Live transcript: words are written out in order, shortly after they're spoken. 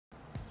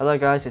Hello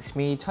guys, it's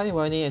me, Tony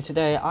Woney, and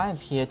today I am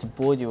here to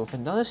bore you with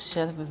another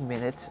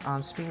 7-minute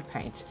speed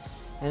paint.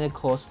 And of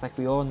course, like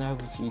we all know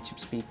with YouTube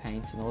speed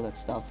paint and all that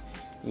stuff,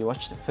 you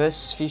watch the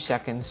first few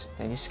seconds,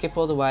 then you skip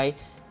all the way,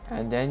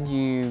 and then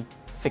you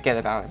forget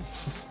about it.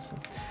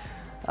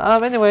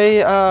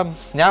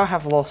 Now I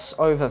have lost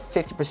over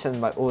 50% of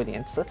my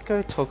audience. Let's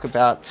go talk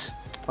about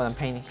what I'm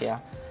painting here.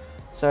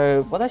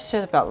 So what I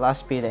said about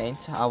last speed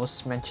paint, I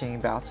was mentioning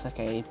about like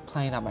a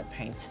plane I might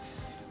paint.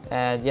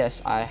 And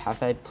yes, I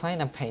have a plane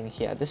I'm painting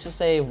here. This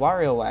is a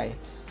Wirraway.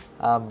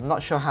 I'm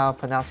not sure how I'm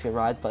pronouncing it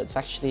right, but it's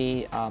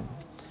actually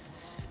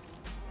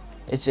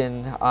it's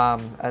in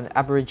an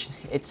Aborigine.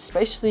 It's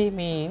basically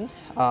mean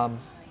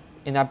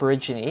in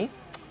Aborigine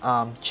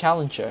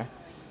challenger,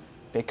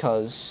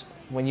 because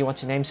when you want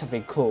to name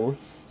something cool,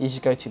 you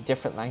just go to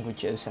different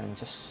languages and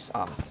just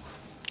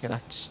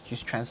just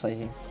use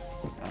translating.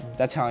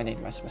 That's how I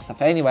name most of my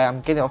stuff. Anyway, I'm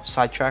getting off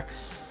sidetrack.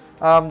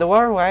 The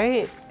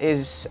Wirraway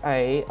is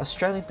a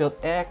Australian-built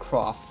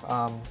aircraft,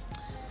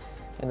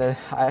 and then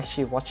I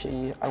actually watched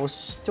it. I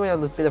was doing a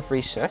little bit of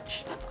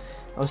research.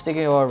 I was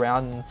digging all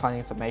around and finding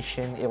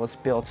information. It was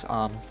built,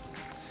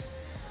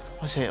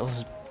 It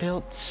was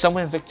built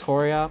somewhere in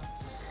Victoria.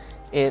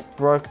 It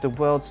broke the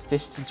world's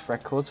distance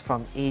records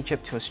from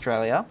Egypt to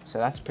Australia, so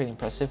that's pretty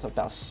impressive.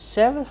 About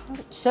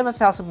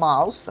 7,000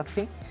 miles, I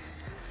think.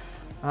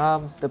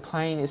 The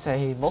plane is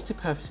a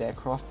multi-purpose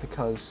aircraft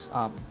because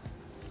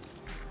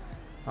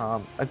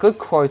a good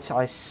quote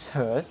I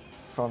heard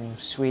from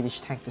Swedish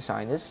tank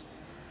designers: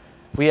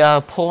 "We are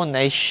a poor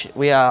nation.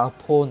 We are a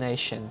poor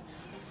nation.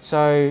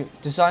 So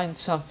design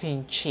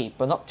something cheap,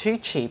 but not too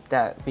cheap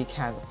that we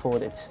can't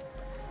afford it.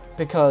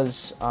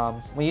 Because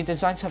when you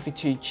design something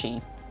too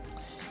cheap,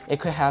 it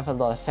could have a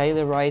lot of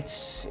failure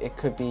rates. It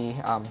could be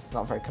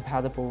not very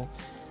compatible.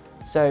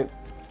 So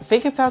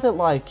think about it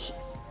like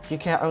you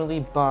can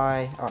only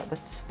buy. Alright,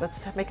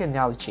 let's make an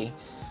analogy.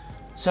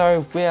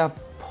 So we are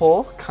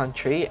poor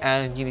country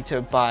and you need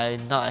to buy a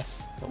knife.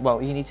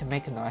 Well, you need to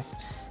make a knife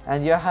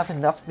and you have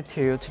enough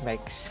material to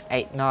make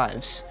 8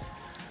 knives.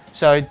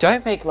 So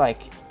don't make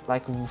like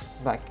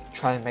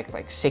try to make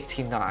like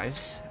 60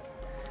 knives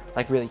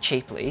like really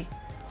cheaply,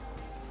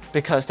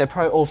 because they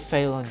probably all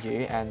fail on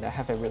you and they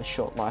have a really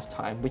short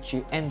lifetime, which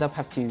you end up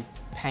have to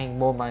paying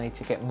more money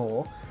to get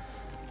more.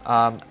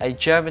 A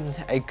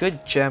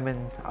good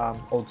German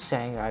old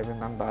saying I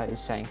remember is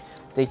saying,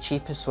 the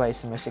cheapest way is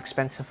the most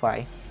expensive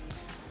way.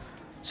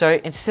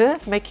 So instead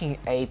of making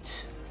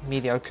 8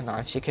 mediocre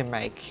knives, you can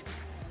make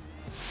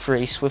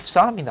 3 Swiss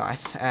Army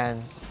knife,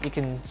 and you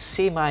can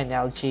see my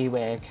analogy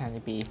where it can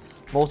be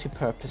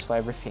multi-purpose for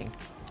everything.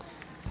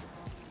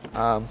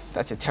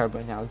 That's a terrible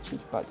analogy,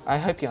 but I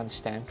hope you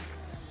understand.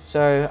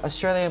 So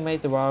Australia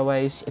made the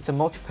Wirraways. It's a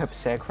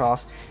multi-purpose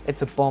aircraft.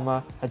 It's a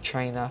bomber, a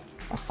trainer,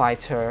 a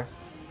fighter.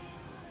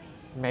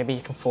 Maybe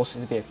you can force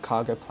it to be a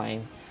cargo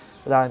plane,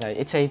 but I don't know.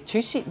 It's a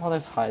 2-seat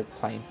modified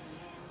plane.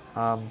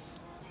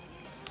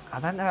 I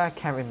don't know, I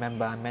can't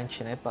remember I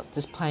mentioned it, but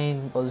this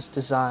plane was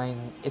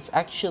designed, it's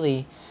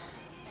actually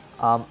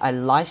a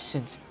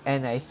licensed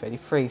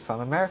NA-33 from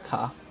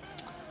America.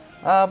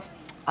 I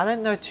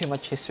don't know too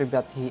much history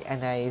about the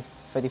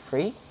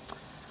NA-33.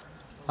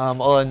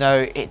 All I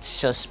know,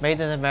 it's just made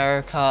in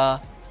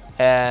America,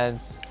 and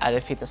I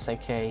don't think that's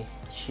like a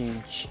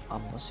huge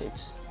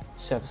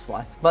service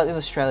life. But in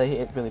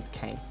Australia, it really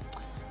became.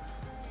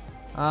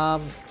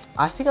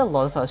 I think a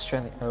lot of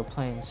Australian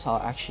airplanes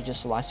are actually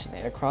just licensed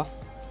aircraft.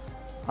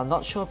 I'm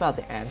not sure about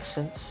the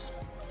Ansons,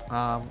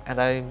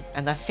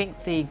 and I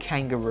think the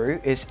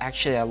Kangaroo is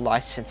actually a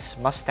licensed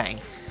Mustang.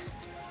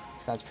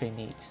 So that's pretty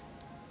neat.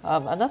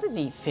 Another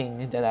neat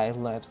thing that I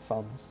learned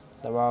from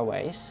the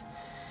Wirraways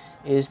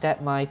is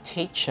that my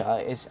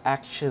teacher is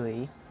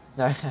actually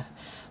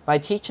my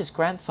teacher's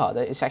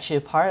grandfather is actually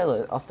a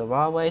pilot of the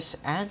Wirraways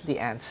and the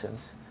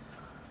Ansons.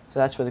 So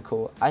that's really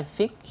cool. I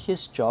think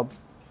his job,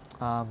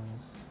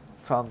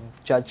 from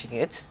judging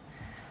it,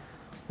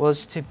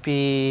 was to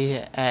be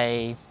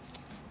a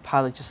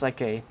pilot, just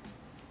like a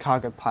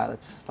cargo pilot,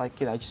 like,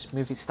 you know, just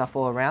moving stuff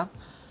all around.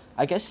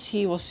 I guess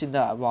he was in the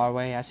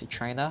Wirraway as a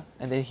trainer,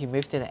 and then he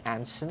moved to the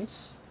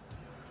Ansons.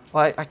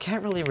 Well, I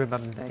can't really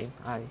remember the name.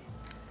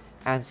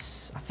 I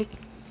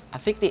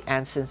think the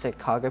Anson's a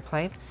cargo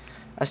plane,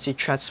 as to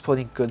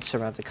transporting goods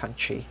around the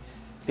country,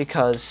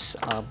 because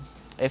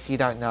if you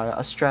don't know,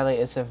 Australia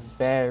is a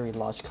very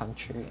large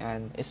country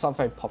and it's not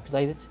very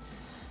populated.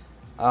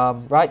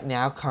 Right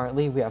now,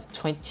 currently, we have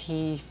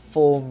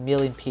 24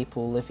 million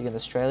people living in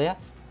Australia,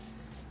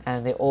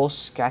 and they're all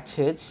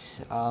scattered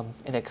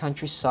in the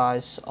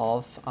countryside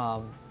of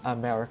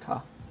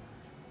America.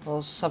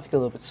 Well, something a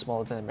little bit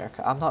smaller than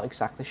America. I'm not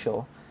exactly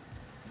sure.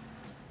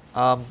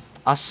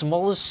 Our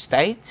smallest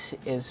state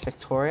is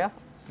Victoria.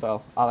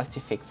 Well, I like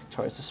to think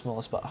Victoria is the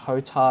smallest, but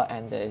HOTA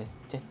and the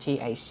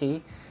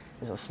TAC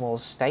is the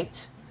smallest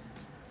state.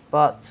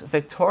 But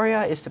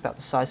Victoria is about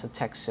the size of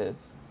Texan.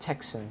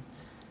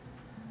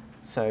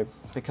 So,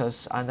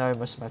 because I know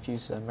most of my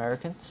viewers are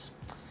Americans,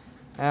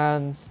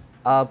 and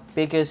our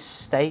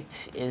biggest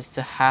state is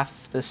half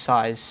the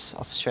size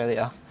of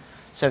Australia.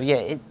 So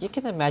yeah, you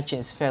can imagine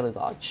it's fairly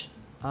large.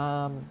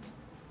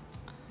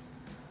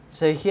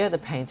 So here the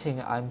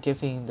painting, I'm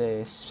giving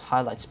the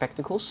highlight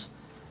spectacles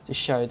to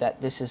show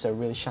that this is a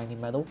really shiny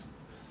metal.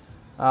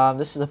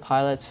 This is the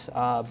pilot.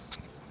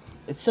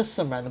 It's just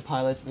some random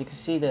pilot. You can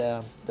see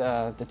the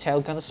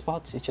tail gunner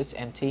spots. It's just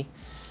empty.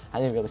 I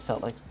didn't really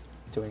felt like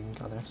doing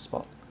gunner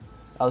spot.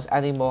 I was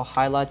adding more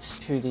highlights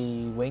to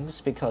the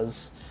wings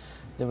because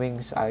the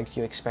wings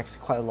you expect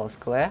quite a lot of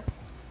glare.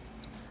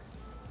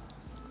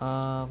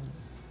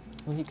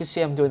 You can see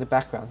I'm doing the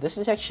background. This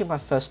is actually my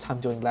first time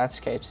doing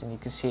landscapes, and you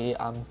can see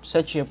I'm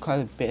searching up quite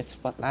a bit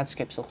what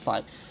landscapes look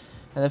like.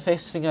 And the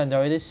first thing I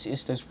noticed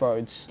is those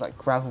roads, like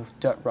gravel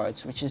dirt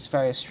roads, which is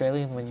very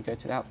Australian when you go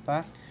to the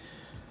outback.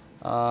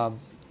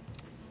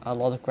 A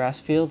lot of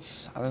grass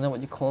fields. I don't know what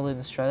you call it in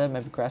Australia,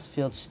 maybe grass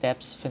fields,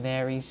 steppes,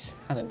 fenaries,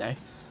 I don't know.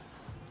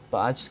 But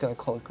I'm just going to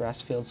call it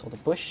grass fields or the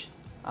bush.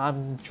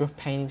 I'm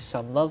painting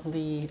some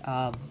lovely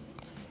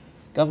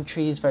gum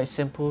trees, very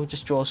simple.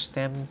 Just draw a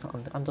stem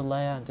on the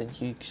underlayer, and then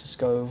you just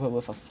go over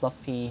with a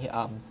fluffy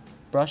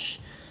brush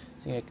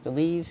to make the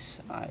leaves.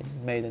 I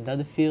made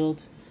another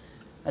field.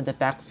 At the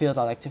back field,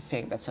 I like to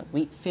think that's a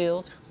wheat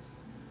field.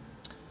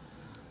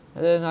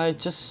 And then I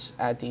just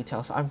add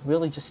details. I'm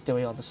really just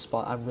doing it on the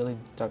spot. I really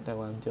don't know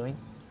what I'm doing.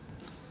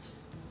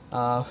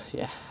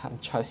 Yeah, I'm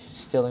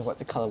stealing what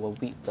the color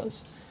of wheat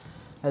does.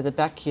 At the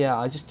back here,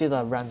 I just did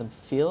a random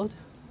field.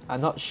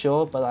 I'm not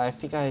sure, but I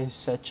think I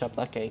search up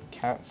like a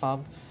carrot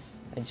farm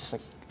and just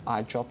like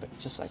I drop it,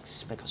 just like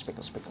sprinkle,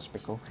 sprinkle, sprinkle,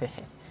 sprinkle.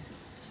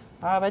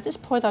 At this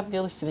point, I've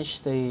nearly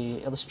finished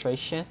the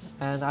illustration,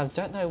 and I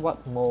don't know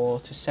what more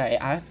to say.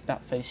 I have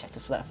about 30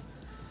 seconds left.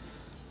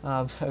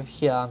 Over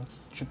here, I'm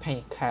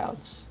painting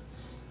clouds.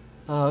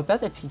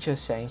 About the teacher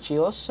saying she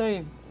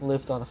also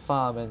lived on a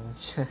farm, and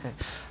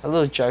a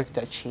little joke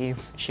that she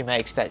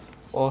makes that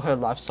all her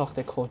livestock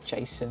they're called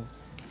Jason.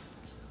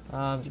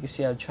 You can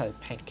see I'm trying to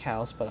paint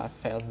cows, but I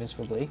failed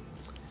miserably.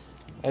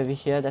 Over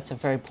here, that's a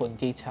very important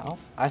detail.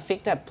 I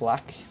think that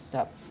black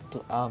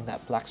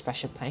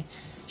splasher paint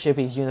should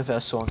be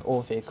universal on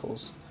all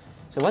vehicles.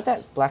 So what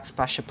that black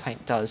splasher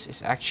paint does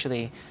is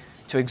actually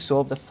to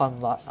absorb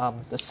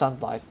the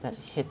sunlight that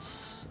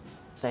hits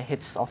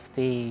off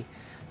the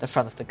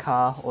front of the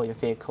car or your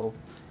vehicle.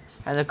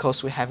 And of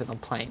course, we have it on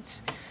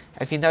planes.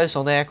 If you notice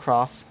on the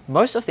aircraft,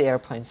 most of the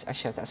airplanes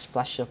actually have that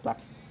splash of black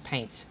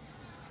paint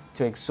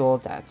to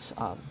absorb that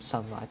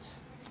sunlight.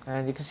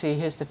 And you can see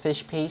here's the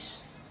fish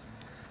piece.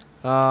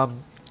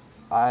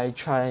 I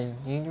try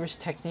numerous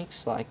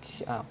techniques, like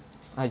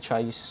I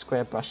try to use a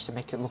square brush to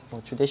make it look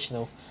more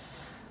traditional,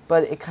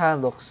 but it kind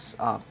of looks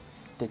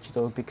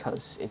digital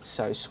because it's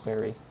so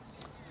squarey.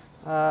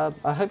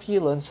 I hope you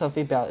learned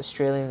something about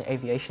Australian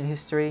aviation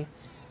history.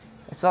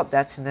 It's not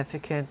that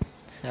significant,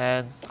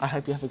 and I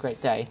hope you have a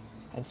great day,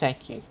 and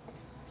thank you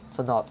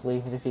for not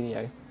leaving the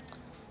video.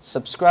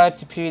 Subscribe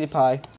to PewDiePie.